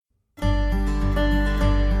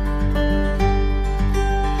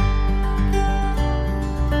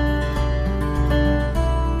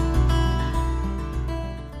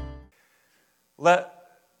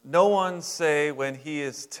No one say when he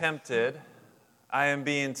is tempted, I am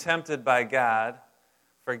being tempted by God,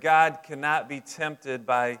 for God cannot be tempted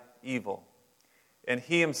by evil, and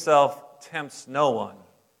he himself tempts no one.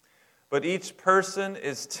 But each person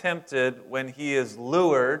is tempted when he is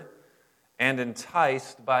lured and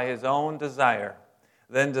enticed by his own desire.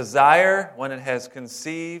 Then desire, when it has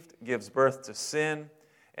conceived, gives birth to sin,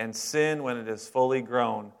 and sin, when it is fully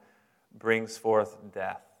grown, brings forth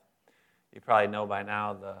death. You probably know by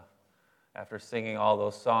now, after singing all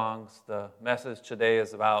those songs, the message today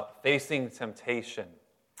is about facing temptation.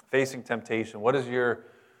 Facing temptation.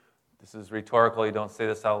 This is rhetorical, you don't say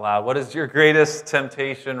this out loud. What is your greatest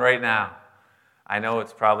temptation right now? I know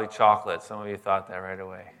it's probably chocolate. Some of you thought that right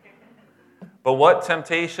away. But what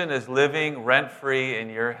temptation is living rent-free in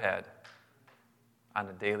your head on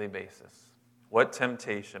a daily basis? What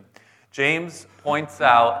temptation? James points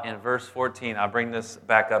out in verse 14, I'll bring this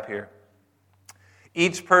back up here.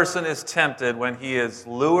 Each person is tempted when he is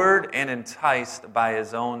lured and enticed by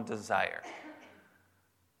his own desire.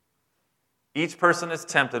 Each person is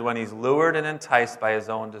tempted when he's lured and enticed by his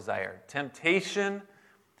own desire. Temptation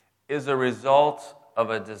is a result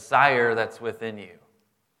of a desire that's within you.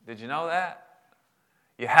 Did you know that?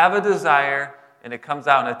 You have a desire, and it comes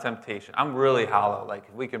out in a temptation. I'm really hollow. Like,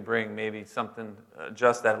 if we can bring maybe something,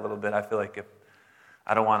 adjust that a little bit. I feel like if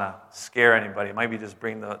I don't want to scare anybody, maybe just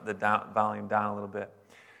bring the volume down a little bit.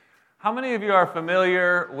 How many of you are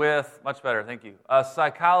familiar with, much better, thank you, a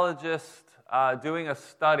psychologist doing a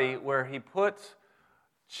study where he put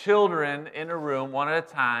children in a room one at a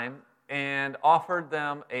time and offered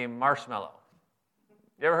them a marshmallow?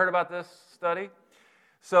 You ever heard about this study?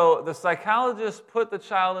 So the psychologist put the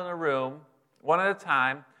child in a room one at a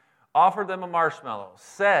time, offered them a marshmallow,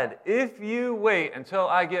 said, if you wait until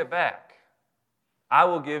I get back, I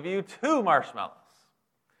will give you 2 marshmallows.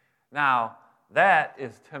 Now, that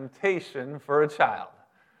is temptation for a child,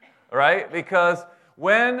 right? Because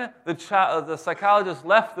when the psychologist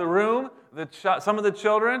left the room, some of the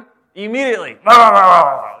children immediately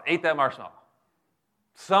ate that marshmallow.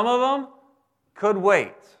 Some of them could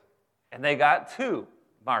wait, and they got 2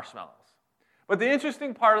 marshmallows. But the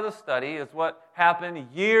interesting part of the study is what happened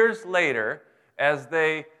years later as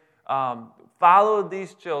they followed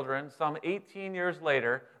these children. Some 18 years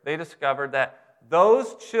later, they discovered that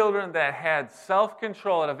those children that had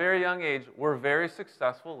self-control at a very young age were very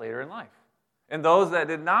successful later in life. And those that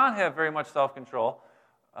did not have very much self-control,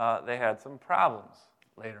 they had some problems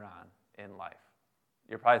later on in life.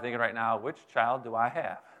 You're probably thinking right now, which child do I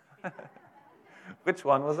have? Which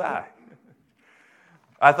one was I?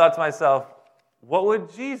 I thought to myself, what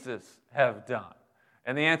would Jesus have done?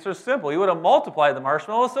 And the answer is simple. He would have multiplied the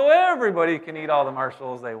marshmallows so everybody can eat all the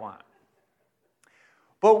marshmallows they want.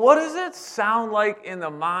 But what does it sound like in the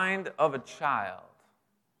mind of a child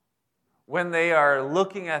when they are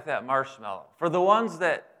looking at that marshmallow? For the ones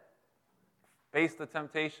that faced the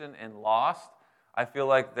temptation and lost, I feel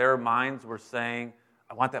like their minds were saying,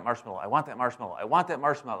 I want that marshmallow, I want that marshmallow, I want that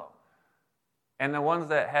marshmallow. And the ones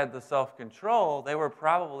that had the self-control, they were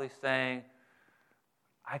probably saying,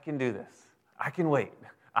 I can do this. I can wait.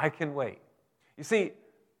 I can wait. You see,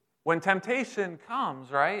 when temptation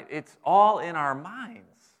comes, right, it's all in our minds.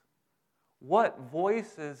 What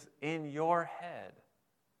voices in your head?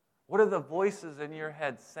 What are the voices in your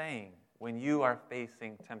head saying when you are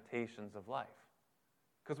facing temptations of life?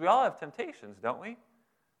 Because we all have temptations, don't we,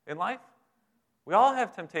 in life? We all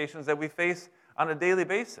have temptations that we face on a daily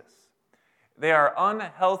basis. They are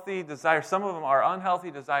unhealthy desires. Some of them are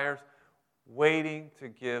unhealthy desires waiting to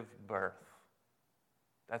give birth.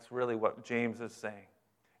 That's really what James is saying.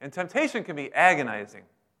 And temptation can be agonizing.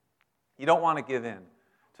 You don't want to give in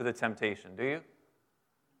to the temptation, do you?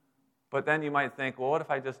 But then you might think, well, what if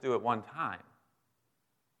I just do it one time?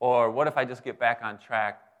 Or what if I just get back on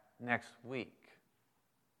track next week?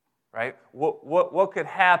 Right? What could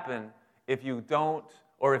happen if you don't,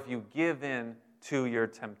 or if you give in to your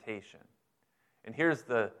temptation? And here's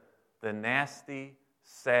the nasty,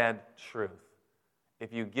 sad truth.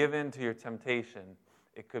 If you give in to your temptation,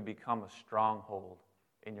 it could become a stronghold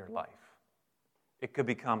in your life. It could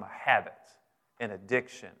become a habit, an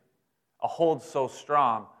addiction, a hold so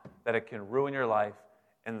strong that it can ruin your life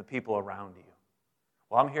and the people around you.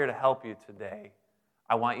 Well, I'm here to help you today.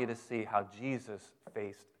 I want you to see how Jesus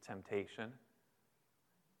faced temptation,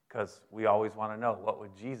 because we always want to know, what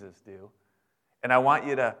would Jesus do? And I want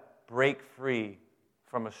you to break free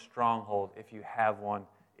from a stronghold if you have one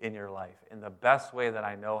in your life. And the best way that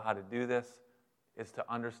I know how to do this is to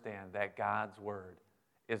understand that God's Word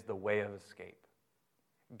is the way of escape.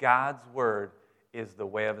 God's Word is the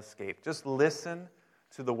way of escape. Just listen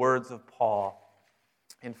to the words of Paul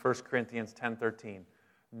in 1 Corinthians 10:13.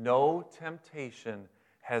 No temptation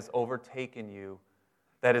has overtaken you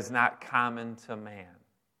that is not common to man.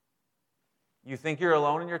 You think you're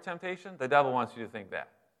alone in your temptation? The devil wants you to think that.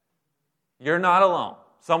 You're not alone.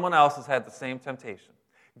 Someone else has had the same temptation.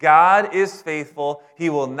 God is faithful. He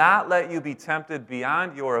will not let you be tempted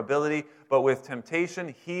beyond your ability, but with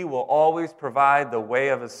temptation, He will always provide the way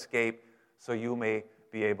of escape so you may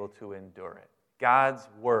be able to endure it. God's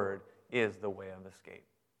word is the way of escape.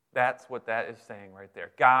 That's what that is saying right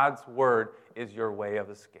there. God's word is your way of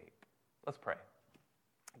escape. Let's pray.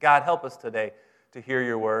 God, help us today to hear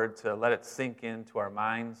your word, to let it sink into our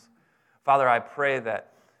minds. Father, I pray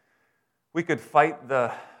that we could fight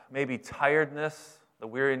the maybe tiredness, the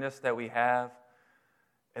weariness that we have,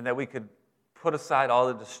 and that we could put aside all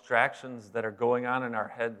the distractions that are going on in our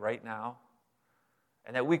head right now,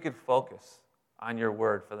 and that we could focus on your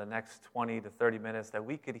word for the next 20 to 30 minutes, that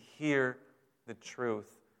we could hear the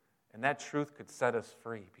truth, and that truth could set us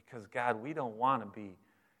free. Because, God, we don't want to be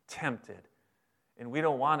tempted, and we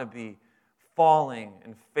don't want to be falling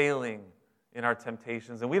and failing in our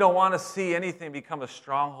temptations, and we don't want to see anything become a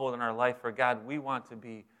stronghold in our life. For God, we want to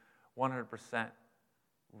be 100%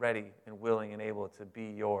 ready and willing and able to be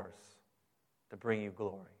yours, to bring you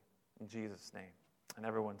glory. In Jesus' name. And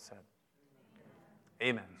everyone said,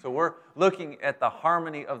 Amen. So we're looking at the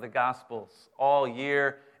harmony of the Gospels all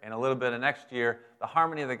year and a little bit of next year. The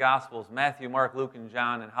harmony of the Gospels, Matthew, Mark, Luke, and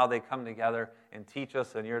John, and how they come together and teach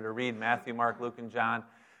us. And you're to read Matthew, Mark, Luke, and John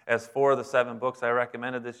as 4 of the 7 books I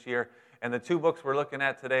recommended this year. And the 2 books we're looking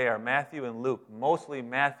at today are Matthew and Luke, mostly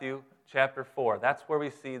Matthew chapter 4. That's where we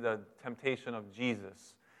see the temptation of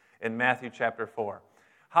Jesus in Matthew chapter 4.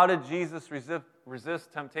 How did Jesus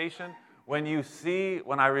resist temptation? When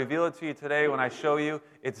I reveal it to you today, when I show you,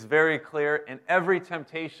 it's very clear. In every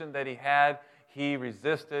temptation that he had, he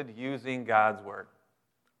resisted using God's word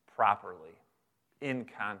properly, in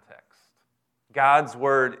context. God's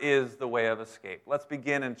word is the way of escape. Let's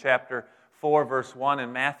begin in chapter 4, verse 1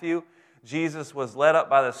 in Matthew. Jesus was led up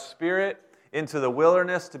by the Spirit into the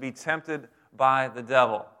wilderness to be tempted by the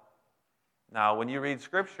devil. Now, when you read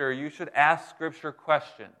Scripture, you should ask Scripture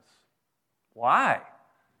questions. Why?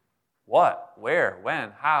 What? Where?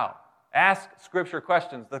 When? How? Ask Scripture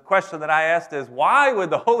questions. The question that I asked is, why would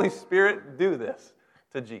the Holy Spirit do this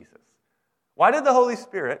to Jesus? Why did the Holy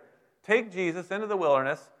Spirit take Jesus into the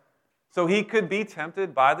wilderness so he could be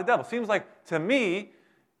tempted by the devil? Seems like, to me,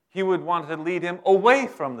 he would want to lead him away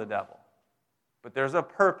from the devil. But there's a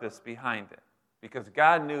purpose behind it. Because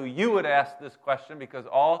God knew you would ask this question, because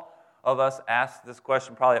all of us asked this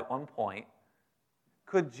question probably at one point.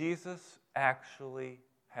 Could Jesus actually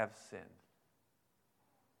have sinned?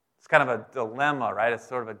 It's kind of a dilemma, right? It's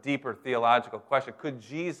sort of a deeper theological question. Could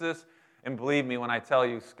Jesus, and believe me when I tell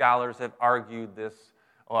you, scholars have argued this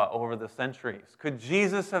over the centuries. Could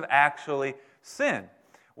Jesus have actually sinned?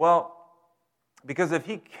 Well, because if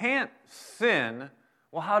he can't sin,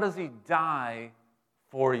 well, how does he die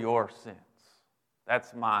for your sins?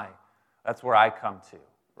 That's where I come to,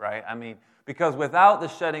 right? I mean, because without the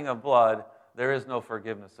shedding of blood, there is no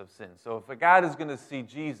forgiveness of sin. So if God is going to see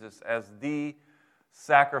Jesus as the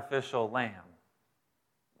sacrificial lamb,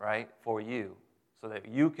 right, for you, so that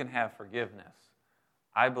you can have forgiveness,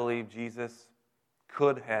 I believe Jesus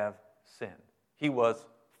could have sinned. He was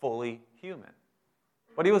fully human.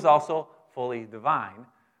 But he was also fully divine,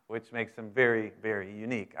 which makes him very, very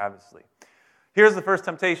unique, obviously. Here's the first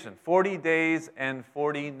temptation. 40 days and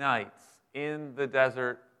 40 nights in the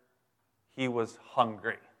desert, he was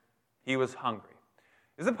hungry. He was hungry.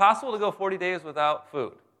 Is it possible to go 40 days without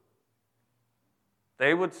food?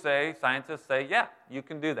 They would say, scientists say, yeah, you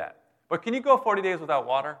can do that. But can you go 40 days without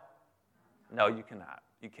water? No, you cannot.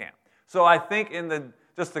 You can't. So I think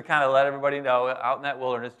just to kind of let everybody know, out in that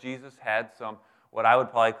wilderness, Jesus had some, what I would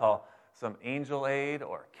probably call some angel aid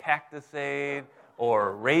or cactus aid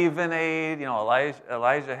or raven aid. You know,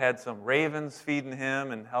 Elijah had some ravens feeding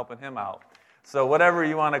him and helping him out. So whatever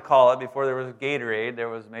you want to call it, before there was Gatorade, there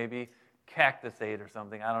was maybe cactus aid or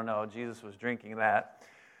something. I don't know. Jesus was drinking that.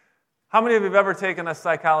 How many of you have ever taken a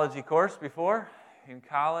psychology course before? In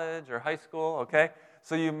college or high school? Okay.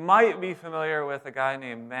 So you might be familiar with a guy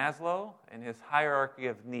named Maslow and his hierarchy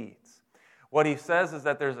of needs. What he says is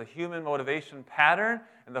that there's a human motivation pattern,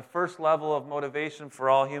 and the first level of motivation for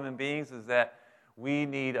all human beings is that we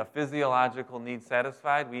need a physiological need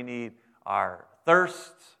satisfied. We need our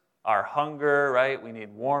thirst, our hunger, right? We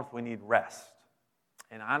need warmth, we need rest.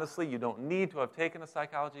 And honestly, you don't need to have taken a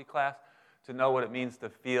psychology class to know what it means to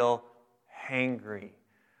feel hangry.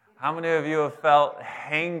 How many of you have felt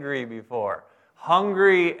hangry before?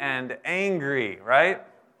 Hungry and angry, right?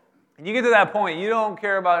 And you get to that point, you don't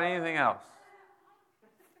care about anything else.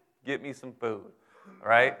 Get me some food,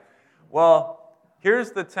 right? Well, here's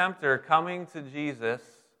the tempter coming to Jesus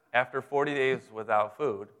after 40 days without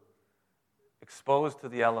food, exposed to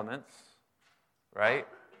the elements, right?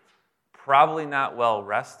 Probably not well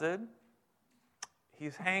rested.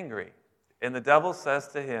 He's hangry. And the devil says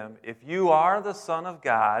to him, if you are the Son of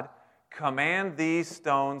God, command these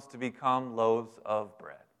stones to become loaves of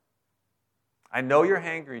bread. I know you're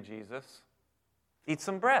hangry, Jesus. Eat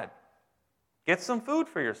some bread. Get some food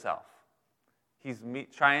for yourself. He's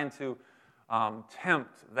trying to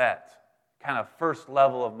tempt that kind of first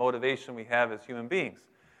level of motivation we have as human beings.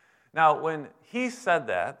 Now, when he said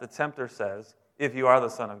that, the tempter says, if you are the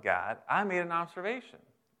Son of God, I made an observation.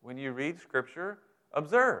 When you read Scripture,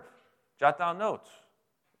 observe. Jot down notes.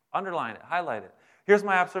 Underline it. Highlight it. Here's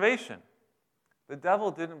my observation. The devil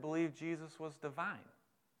didn't believe Jesus was divine.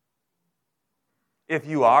 If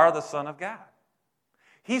you are the Son of God.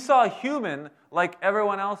 He saw a human like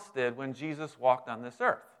everyone else did when Jesus walked on this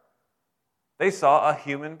earth. They saw a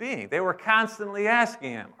human being. They were constantly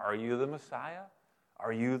asking him, are you the Messiah?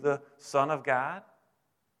 Are you the Son of God?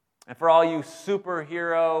 And for all you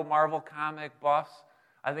superhero Marvel comic buffs,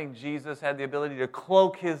 I think Jesus had the ability to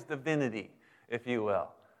cloak his divinity, if you will.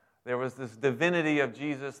 There was this divinity of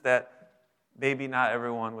Jesus that maybe not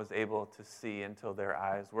everyone was able to see until their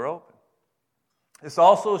eyes were open. This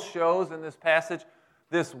also shows in this passage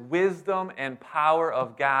this wisdom and power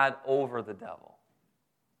of God over the devil.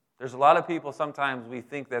 There's a lot of people, sometimes we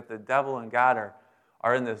think that the devil and God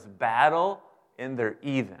are in this battle and they're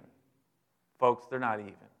even. Folks, they're not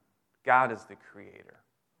even. God is the creator.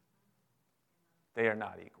 They are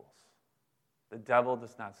not equals. The devil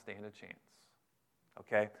does not stand a chance.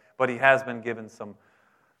 Okay? But he has been given some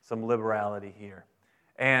liberality here.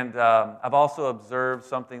 And I've also observed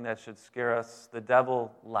something that should scare us. The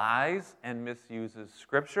devil lies and misuses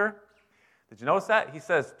Scripture. Did you notice that? He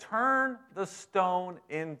says, turn the stone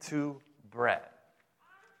into bread.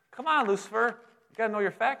 Come on, Lucifer. You got to know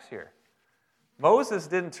your facts here. Moses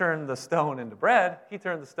didn't turn the stone into bread. He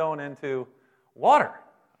turned the stone into water,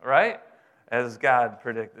 right? As God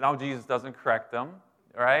predicted. Now, Jesus doesn't correct them,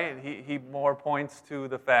 right? He more points to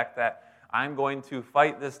the fact that I'm going to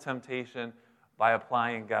fight this temptation by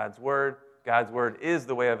applying God's Word. God's Word is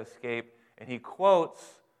the way of escape. And he quotes,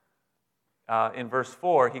 in verse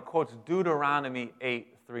 4, he quotes Deuteronomy 8,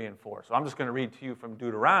 3, and 4. So I'm just going to read to you from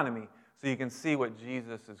Deuteronomy so you can see what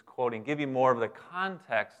Jesus is quoting, give you more of the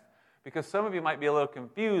context, because some of you might be a little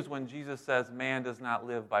confused when Jesus says man does not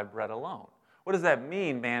live by bread alone. What does that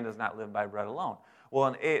mean, man does not live by bread alone?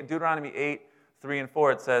 Well, in Deuteronomy 8, 3, and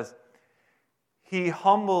 4, it says, he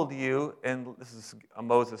humbled you, and this is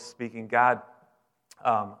Moses speaking, God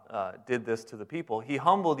did this to the people. He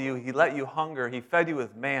humbled you, he let you hunger, he fed you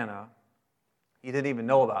with manna. You didn't even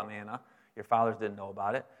know about manna. Your fathers didn't know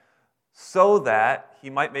about it. So that he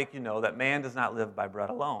might make you know that man does not live by bread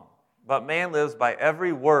alone, but man lives by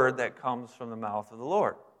every word that comes from the mouth of the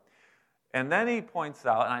Lord. And then he points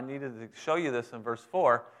out, and I needed to show you this in verse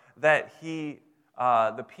 4, that the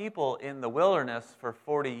people in the wilderness for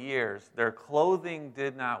 40 years, their clothing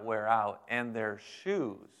did not wear out, and their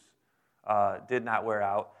shoes did not wear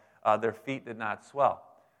out. Their feet did not swell.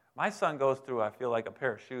 My son goes through, I feel like, a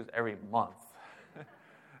pair of shoes every month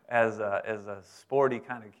as a sporty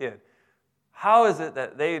kind of kid. How is it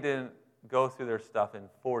that they didn't go through their stuff in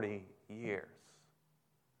 40 years?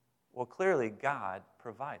 Well, clearly God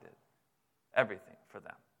provided everything for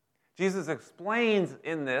them. Jesus explains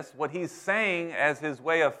in this what he's saying as his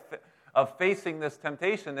way of facing this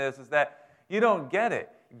temptation is that you don't get it.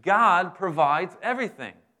 God provides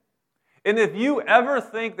everything. And if you ever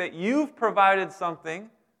think that you've provided something,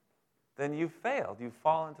 then you've failed. You've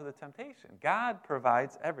fallen into the temptation. God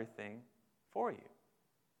provides everything for you.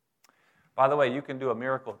 By the way, you can do a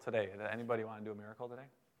miracle today. Does anybody want to do a miracle today?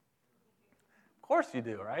 Of course you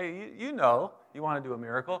do, right? You know you want to do a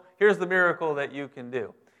miracle. Here's the miracle that you can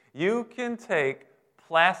do. You can take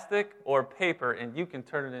plastic or paper and you can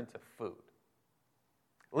turn it into food.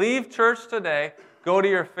 Leave church today, go to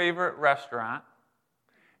your favorite restaurant,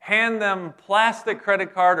 hand them plastic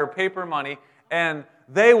credit card or paper money, and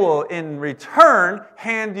they will, in return,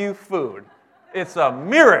 hand you food. It's a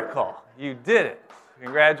miracle. You did it.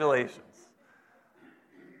 Congratulations.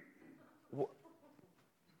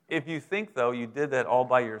 If you think, though, you did that all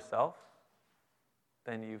by yourself,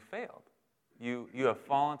 then you failed. You have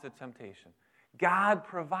fallen to temptation. God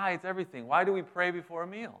provides everything. Why do we pray before a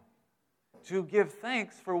meal? To give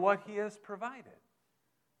thanks for what he has provided.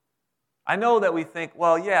 I know that we think,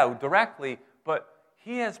 well, yeah, directly, but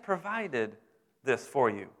he has provided this for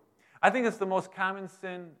you. I think it's the most common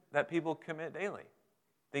sin that people commit daily,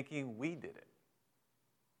 thinking we did it.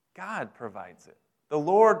 God provides it. The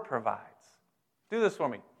Lord provides. Do this for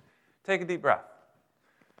me. Take a deep breath.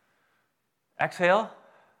 Exhale.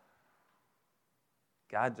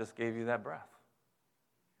 God just gave you that breath.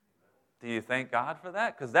 Do you thank God for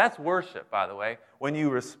that? Because that's worship, by the way, when you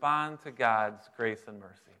respond to God's grace and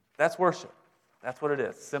mercy. That's worship. That's what it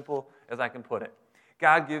is, simple as I can put it.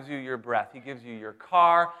 God gives you your breath. He gives you your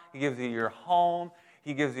car. He gives you your home.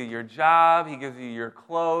 He gives you your job. He gives you your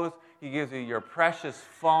clothes. He gives you your precious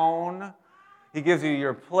phone. He gives you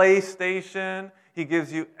your PlayStation. He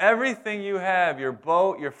gives you everything you have, your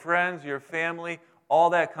boat, your friends, your family. All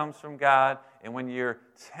that comes from God. And when you're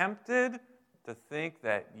tempted to think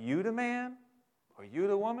that you the man or you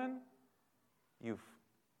the woman, you've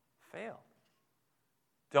failed.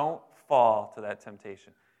 Don't fall to that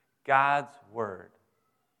temptation. God's word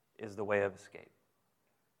is the way of escape.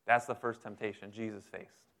 That's the first temptation Jesus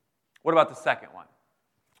faced. What about the second one?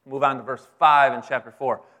 Move on to verse 5 in chapter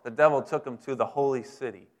 4. The devil took him to the holy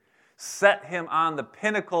city, set him on the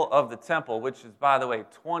pinnacle of the temple, which is, by the way,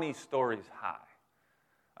 20 stories high.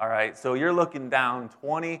 All right, so you're looking down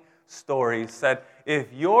 20 stories, said,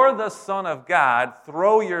 if you're the Son of God,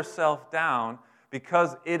 throw yourself down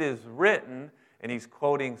because it is written, and he's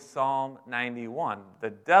quoting Psalm 91. The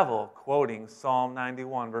devil quoting Psalm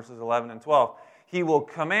 91, verses 11 and 12. He will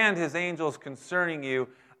command his angels concerning you.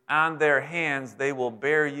 On their hands they will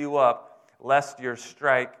bear you up, lest you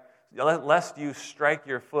strike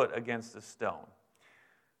your foot against a stone.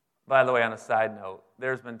 By the way, on a side note,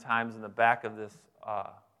 there's been times in the back of this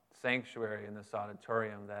sanctuary, in this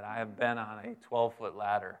auditorium, that I have been on a 12-foot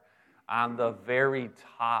ladder on the very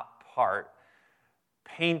top part,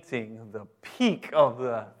 painting the peak of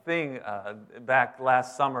the thing back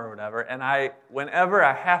last summer or whatever. And whenever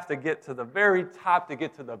I have to get to the very top to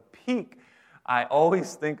get to the peak, I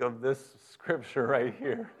always think of this scripture right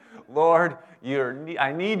here. Lord,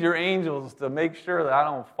 I need your angels to make sure that I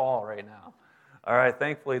don't fall right now. All right,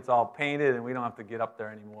 thankfully it's all painted and we don't have to get up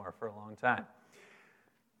there anymore for a long time.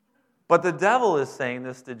 But the devil is saying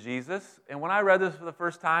this to Jesus, and when I read this for the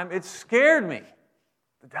first time, it scared me.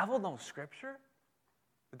 The devil knows Scripture.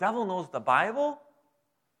 The devil knows the Bible,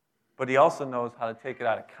 but he also knows how to take it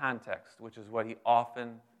out of context, which is what he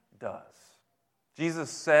often does. Jesus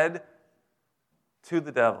said to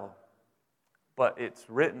the devil, but it's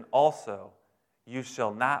written also, you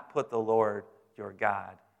shall not put the Lord your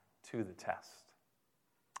God to the test.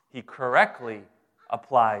 He correctly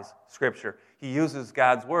applies Scripture. He uses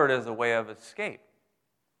God's word as a way of escape.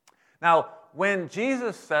 Now, when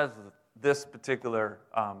Jesus says this particular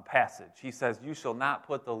passage, he says, you shall not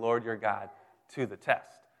put the Lord your God to the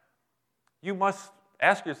test. You must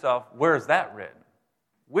ask yourself, where is that written?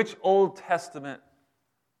 Which Old Testament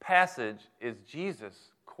passage is Jesus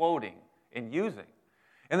quoting and using?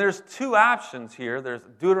 And there's two options here. There's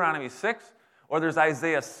Deuteronomy 6 or there's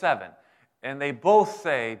Isaiah 7. And they both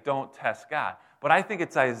say, don't test God. But I think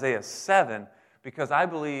it's Isaiah 7 because I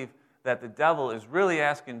believe that the devil is really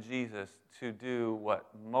asking Jesus to do what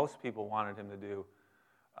most people wanted him to do,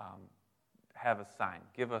 have a sign.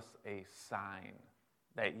 Give us a sign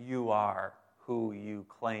that you are who you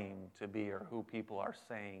claim to be or who people are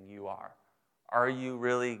saying you are. Are you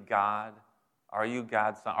really God? Are you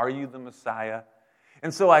God's son? Are you the Messiah?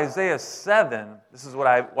 And so Isaiah 7, this is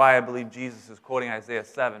why I believe Jesus is quoting Isaiah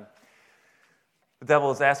 7. The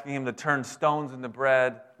devil is asking him to turn stones into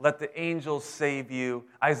bread. Let the angels save you.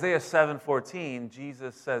 Isaiah 7:14,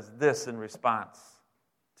 Jesus says this in response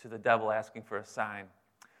to the devil asking for a sign.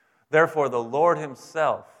 Therefore, the Lord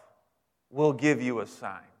himself will give you a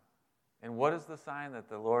sign. And what is the sign that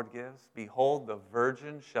the Lord gives? Behold, the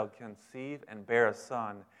virgin shall conceive and bear a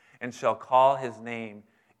son, and shall call his name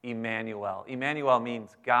Emmanuel. Emmanuel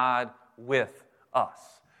means God with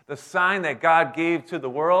us. The sign that God gave to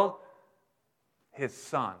the world, his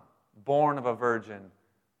son, born of a virgin,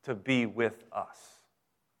 to be with us.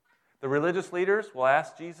 The religious leaders will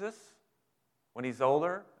ask Jesus, when he's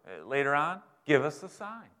older, later on, give us a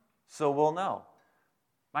sign, so we'll know.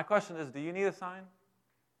 My question is, do you need a sign?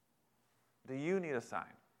 Do you need a sign?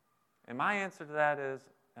 And my answer to that is,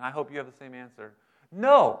 and I hope you have the same answer,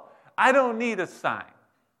 no, I don't need a sign.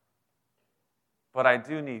 But I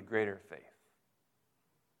do need greater faith.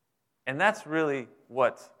 And that's really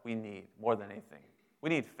what we need more than anything. We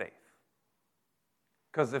need faith.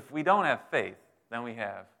 Because if we don't have faith, then we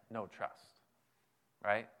have no trust.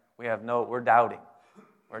 Right? We're doubting.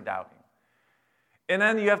 We're doubting. And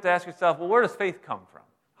then you have to ask yourself, well, where does faith come from?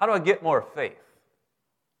 How do I get more faith?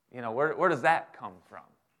 Where does that come from?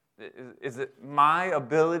 Is it my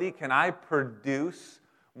ability? Can I produce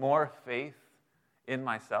more faith in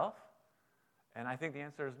myself? And I think the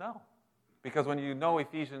answer is no. Because when you know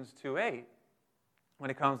Ephesians 2:8, when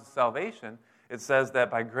it comes to salvation, it says that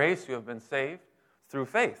by grace you have been saved through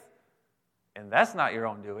faith. And that's not your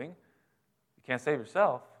own doing. You can't save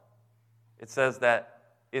yourself. It says that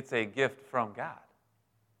it's a gift from God.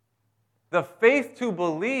 The faith to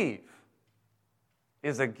believe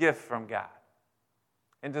is a gift from God.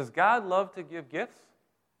 And does God love to give gifts?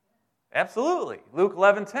 Absolutely. Luke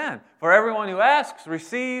 11:10. For everyone who asks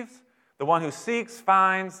receives, the one who seeks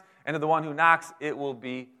finds, and to the one who knocks it will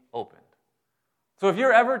be opened. So if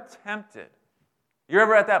you're ever tempted, you're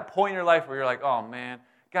ever at that point in your life where you're like, oh man,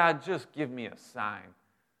 God, just give me a sign.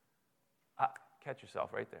 Catch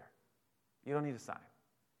yourself right there. You don't need a sign.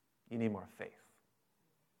 You need more faith.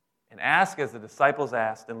 And ask as the disciples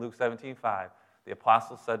asked in Luke 17:5. The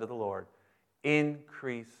apostles said to the Lord,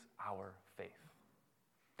 increase our faith.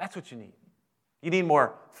 That's what you need. You need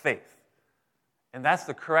more faith. And that's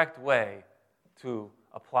the correct way to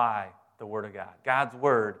apply the Word of God. God's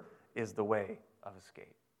Word is the way of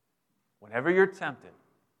escape. Whenever you're tempted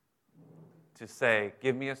to say,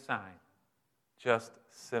 give me a sign, just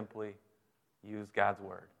simply use God's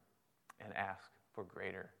Word and ask for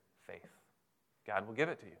greater faith. God will give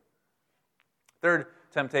it to you. Third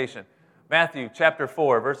temptation, Matthew chapter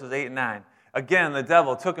 4, verses 8 and 9. Again, the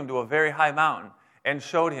devil took him to a very high mountain and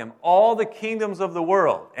showed him all the kingdoms of the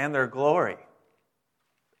world and their glory.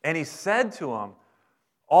 And he said to him,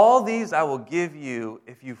 all these I will give you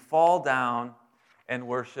if you fall down and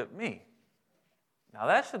worship me. Now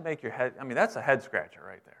that should make your head, that's a head scratcher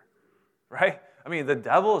right there, right? The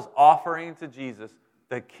devil is offering to Jesus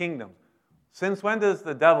the kingdom. Since when does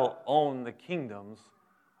the devil own the kingdoms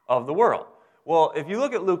of the world? Well, if you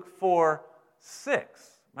look at Luke 4:6,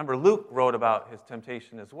 remember Luke wrote about his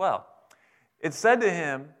temptation as well. It said to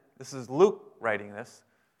him, this is Luke writing this,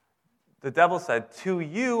 the devil said, to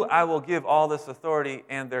you I will give all this authority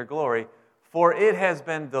and their glory, for it has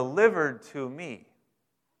been delivered to me,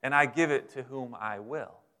 and I give it to whom I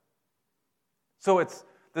will. So it's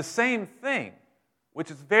the same thing,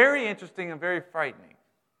 which is very interesting and very frightening,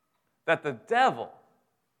 that the devil,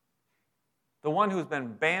 the one who's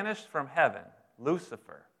been banished from heaven,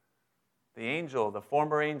 Lucifer, the angel, the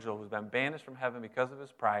former angel who's been banished from heaven because of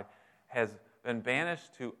his pride, has been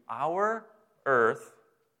banished to our earth,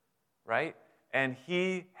 right? And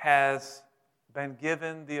he has been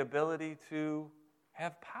given the ability to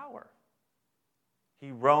have power.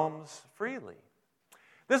 He roams freely.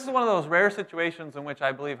 This is one of those rare situations in which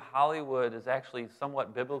I believe Hollywood is actually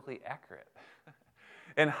somewhat biblically accurate.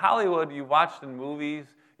 In Hollywood, you've watched in movies,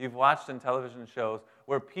 you've watched in television shows,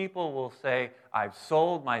 where people will say, I've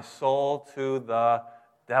sold my soul to the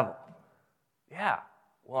devil. Yeah,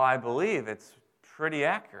 well, I believe it's pretty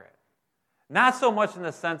accurate. Not so much in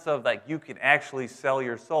the sense of like you can actually sell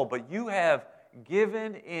your soul, but you have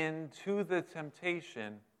given in to the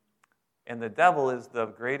temptation, and the devil is the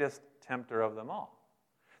greatest tempter of them all.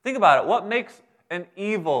 Think about it. What makes an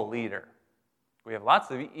evil leader? We have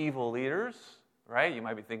lots of evil leaders, right? You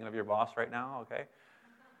might be thinking of your boss right now, okay?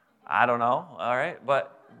 I don't know, all right?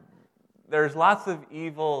 But there's lots of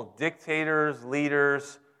evil dictators,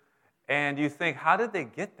 leaders, and you think, how did they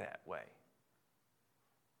get that way?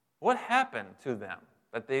 What happened to them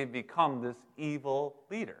that they become this evil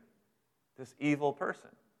leader, this evil person?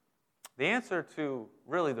 The answer to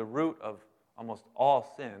really the root of almost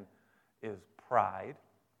all sin is pride.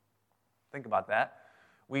 Think about that.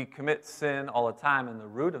 We commit sin all the time, and the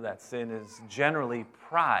root of that sin is generally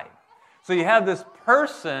pride. So you have this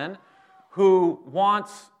person who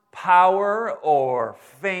wants power or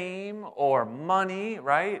fame or money,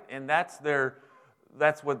 right? And that's their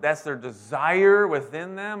desire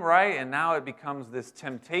within them, right? And now it becomes this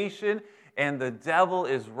temptation, and the devil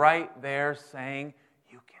is right there saying,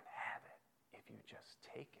 you can have it if you just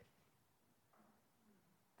take it.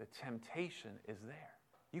 The temptation is there.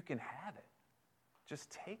 You can have it. Just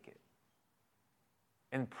take it.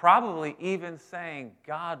 And probably even saying,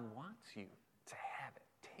 God wants you to have it.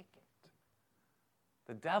 Take it.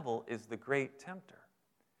 The devil is the great tempter.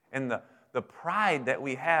 And the pride that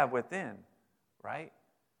we have within, right?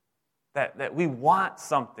 That we want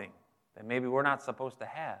something that maybe we're not supposed to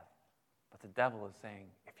have. But the devil is saying,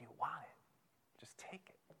 if you want it, just take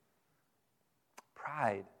it.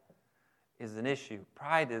 Pride is an issue.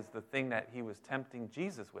 Pride is the thing that he was tempting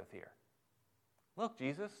Jesus with here. Look,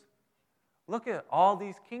 Jesus, look at all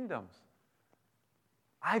these kingdoms.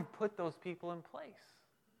 I've put those people in place.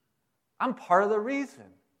 I'm part of the reason.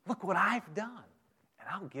 Look what I've done. And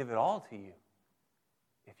I'll give it all to you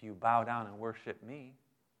if you bow down and worship me.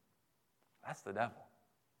 That's the devil.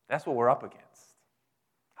 That's what we're up against.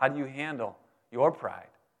 How do you handle your pride?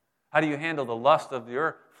 How do you handle the lust of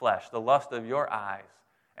your flesh, the lust of your eyes,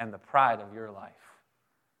 and the pride of your life?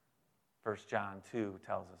 1 John 2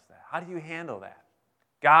 tells us that. How do you handle that?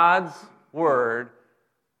 God's word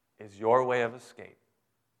is your way of escape.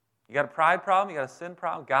 You got a pride problem? You got a sin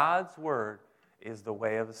problem? God's word is the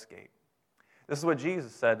way of escape. This is what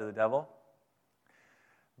Jesus said to the devil.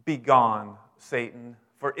 Begone, Satan,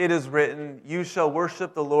 for it is written, you shall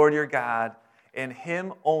worship the Lord your God, and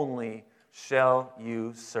him only shall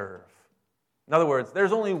you serve. In other words,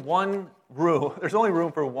 there's only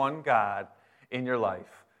room for one God in your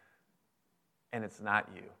life, and it's not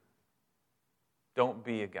you. Don't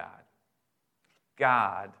be a God.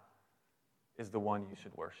 God is the one you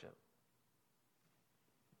should worship.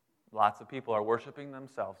 Lots of people are worshiping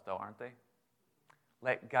themselves, though, aren't they?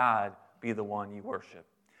 Let God be the one you worship.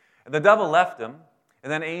 And the devil left him,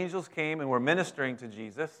 and then angels came and were ministering to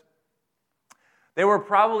Jesus. There were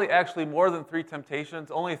probably actually more than 3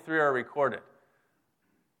 temptations. Only 3 are recorded.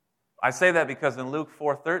 I say that because in Luke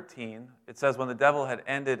 4:13, it says when the devil had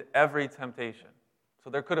ended every temptation. So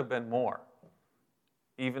there could have been more.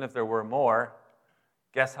 Even if there were more,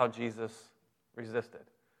 guess how Jesus resisted?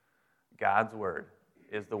 God's word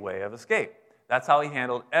is the way of escape. That's how he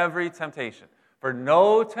handled every temptation. For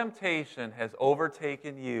no temptation has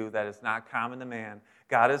overtaken you that is not common to man.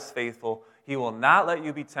 God is faithful. He will not let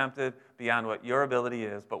you be tempted beyond what your ability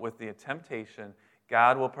is, but with the temptation,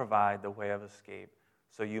 God will provide the way of escape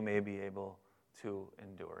so you may be able to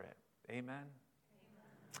endure it. Amen?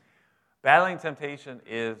 Battling temptation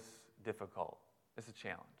is difficult. It's a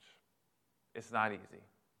challenge. It's not easy.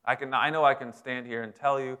 I know I can stand here and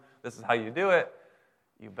tell you this is how you do it.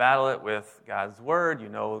 You battle it with God's word. You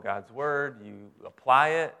know God's word. You apply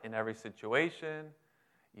it in every situation.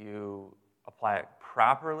 You apply it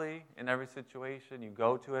properly in every situation. You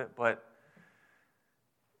go to it, but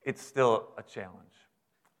it's still a challenge.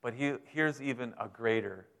 But here's even a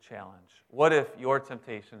greater challenge. What if your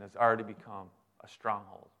temptation has already become a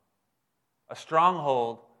stronghold? A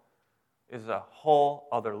stronghold is a whole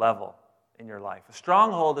other level in your life. A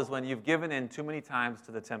stronghold is when you've given in too many times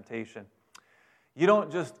to the temptation. You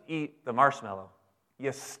don't just eat the marshmallow.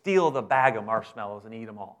 You steal the bag of marshmallows and eat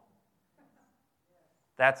them all.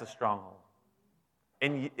 That's a stronghold.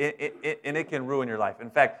 And it can ruin your life. In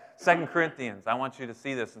fact, 2 Corinthians, I want you to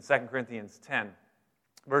see this in 2 Corinthians 10,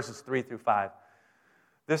 verses 3 through 5.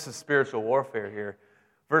 This is spiritual warfare here.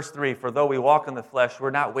 Verse 3, for though we walk in the flesh, we're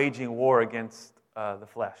not waging war against the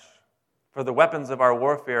flesh. For the weapons of our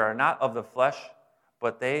warfare are not of the flesh,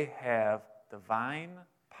 but they have divine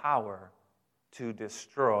power to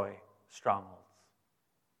destroy strongholds.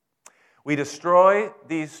 We destroy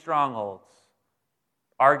these strongholds,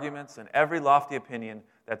 arguments, and every lofty opinion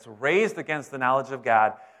that's raised against the knowledge of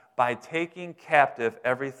God by taking captive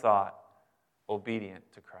every thought obedient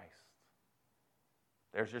to Christ.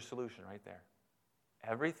 There's your solution right there.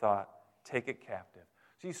 Every thought, take it captive.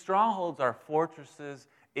 See, strongholds are fortresses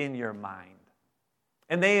in your mind,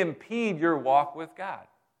 and they impede your walk with God.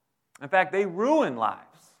 In fact, they ruin lives.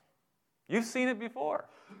 You've seen it before.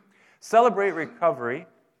 Celebrate Recovery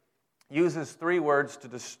uses 3 words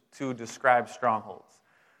to describe strongholds.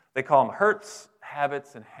 They call them hurts,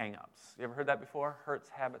 habits, and hang-ups. You ever heard that before? Hurts,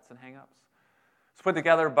 habits, and hang-ups? It's put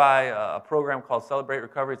together by a program called Celebrate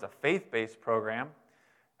Recovery. It's a faith-based program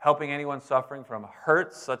helping anyone suffering from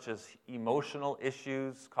hurts such as emotional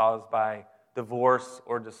issues caused by divorce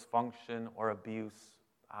or dysfunction or abuse,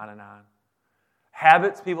 on and on.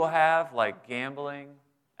 Habits people have like gambling,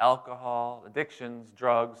 alcohol, addictions,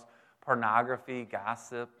 drugs, pornography,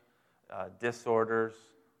 gossip, disorders.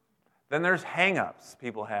 Then there's hang-ups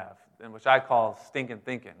people have, which I call stinking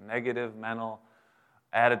thinking, negative mental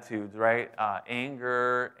attitudes, right?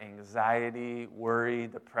 Anger, anxiety, worry,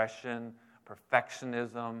 depression,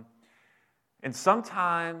 perfectionism. And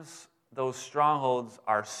sometimes those strongholds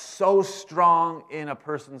are so strong in a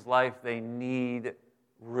person's life, they need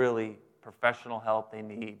really professional help. They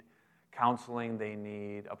need counseling. They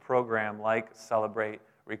need a program like Celebrate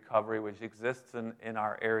Recovery, which exists in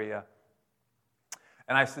our area.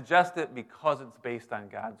 And I suggest it because it's based on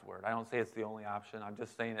God's Word. I don't say it's the only option. I'm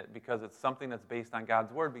just saying it because it's something that's based on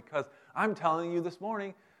God's Word, because I'm telling you this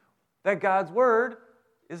morning that God's Word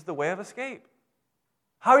is the way of escape.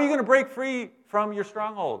 How are you going to break free from your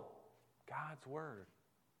stronghold? God's Word.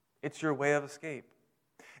 It's your way of escape.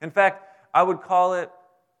 In fact, I would call it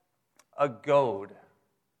a goad.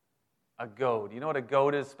 A goad. You know what a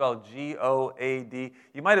goad is? Spelled G-O-A-D.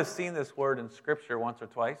 You might have seen this word in Scripture once or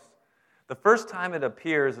twice. The first time it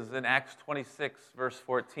appears is in Acts 26, verse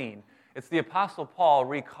 14. It's the Apostle Paul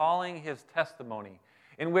recalling his testimony,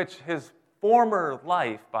 in which his former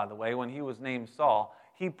life, by the way, when he was named Saul,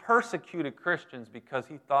 he persecuted Christians because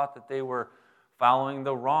he thought that they were following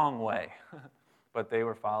the wrong way. But they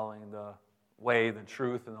were following the way, the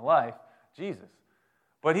truth, and the life, Jesus.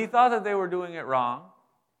 But he thought that they were doing it wrong.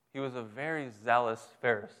 He was a very zealous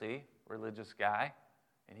Pharisee, religious guy,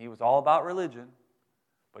 and he was all about religion,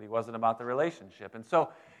 but he wasn't about the relationship. And so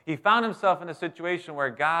he found himself in a situation where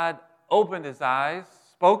God opened his eyes,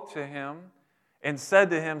 spoke to him, and said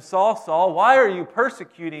to him, Saul, Saul, why are you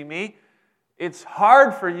persecuting me? It's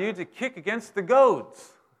hard for you to kick against the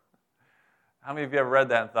goads. How many of you ever read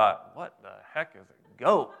that and thought, what the heck is a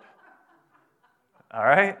goat? All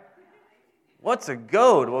right? What's a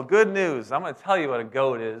goad? Well, good news. I'm going to tell you what a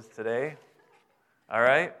goad is today. All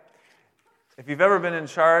right? If you've ever been in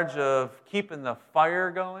charge of keeping the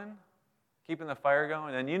fire going,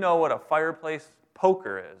 and you know what a fireplace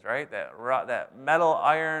poker is, right? That metal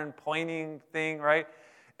iron pointing thing, right?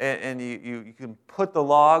 And you can put the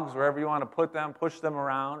logs wherever you want to put them, push them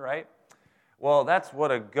around, right? Well, that's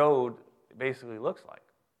what a goad basically looks like.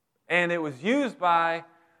 And it was used by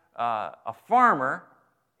a farmer.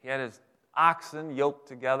 He had his oxen yoked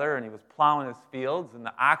together, and he was plowing his fields, and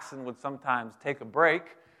the oxen would sometimes take a break,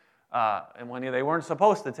 and when they weren't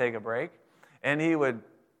supposed to take a break, and he would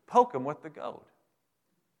poke them with the goad.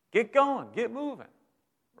 Get going, get moving,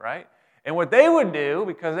 right? And what they would do,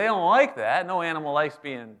 because they don't like that, no animal likes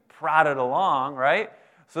being prodded along, right?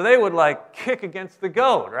 So they would kick against the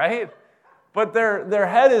goad, right? But their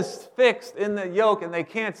head is fixed in the yoke and they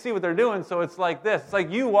can't see what they're doing, so it's like this. It's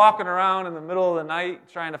like you walking around in the middle of the night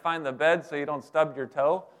trying to find the bed so you don't stub your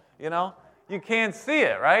toe, you know? You can't see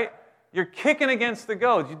it, right? You're kicking against the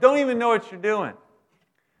goads. You don't even know what you're doing.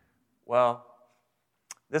 Well,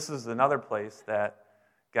 this is another place that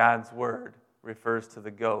God's Word refers to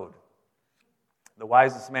the goad. The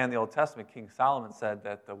wisest man in the Old Testament, King Solomon, said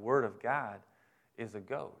that the Word of God is a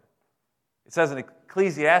goad. It says in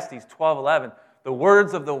Ecclesiastes 12:11, the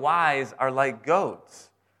words of the wise are like goads,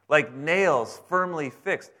 like nails firmly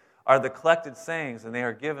fixed are the collected sayings, and they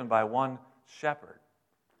are given by one shepherd.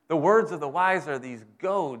 The words of the wise are these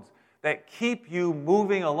goads that keep you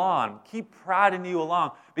moving along, keep prodding you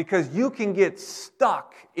along, because you can get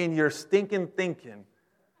stuck in your stinking thinking,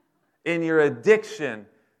 in your addiction,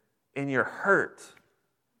 in your hurt,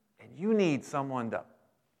 and you need someone to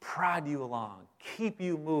prod you along, keep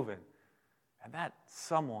you moving. And that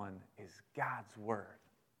someone is God's Word.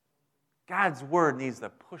 God's Word needs to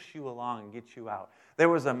push you along and get you out. There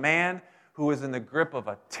was a man who was in the grip of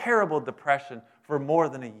a terrible depression for more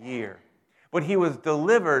than a year. But he was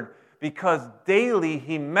delivered because daily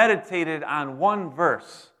he meditated on one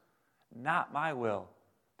verse. Not my will,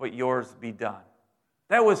 but yours be done.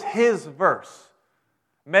 That was his verse.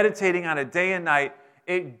 Meditating on it day and night,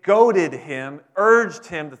 it goaded him, urged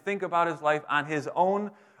him to think about his life on his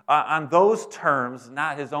own on those terms,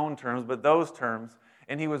 not his own terms, but those terms,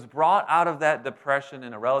 and he was brought out of that depression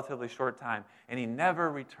in a relatively short time, and he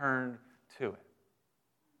never returned to it.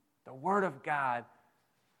 The Word of God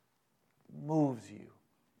moves you.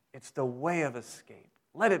 It's the way of escape.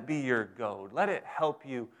 Let it be your goad. Let it help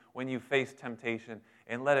you when you face temptation,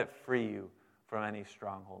 and let it free you from any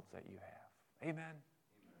strongholds that you have. Amen?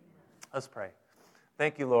 Let's pray.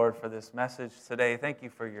 Thank you, Lord, for this message today. Thank you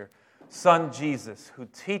for your Son, Jesus, who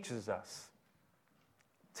teaches us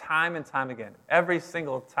time and time again, every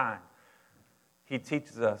single time, he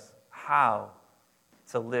teaches us how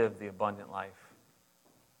to live the abundant life.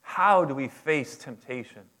 How do we face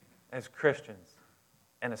temptation as Christians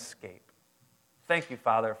and escape? Thank you,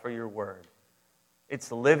 Father, for your word.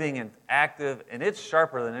 It's living and active, and it's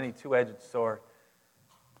sharper than any two-edged sword.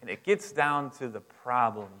 And it gets down to the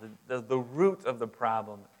problem, the root of the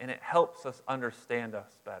problem, and it helps us understand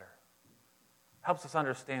us better. Helps us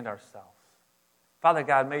understand ourselves. Father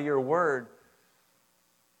God, may your word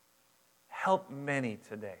help many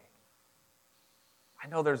today. I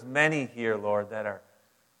know there's many here, Lord, that are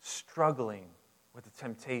struggling with the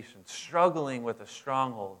temptation, struggling with a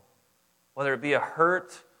stronghold, whether it be a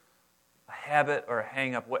hurt, a habit, or a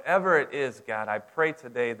hang-up, whatever it is, God, I pray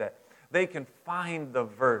today that they can find the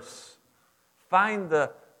verse, find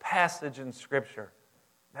the passage in Scripture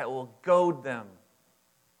that will goad them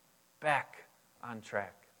back on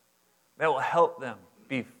track, that will help them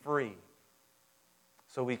be free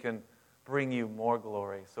so we can bring you more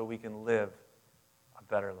glory, so we can live a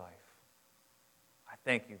better life. I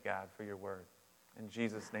thank you, God, for your word. In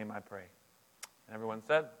Jesus' name I pray. And everyone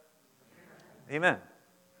said, Amen.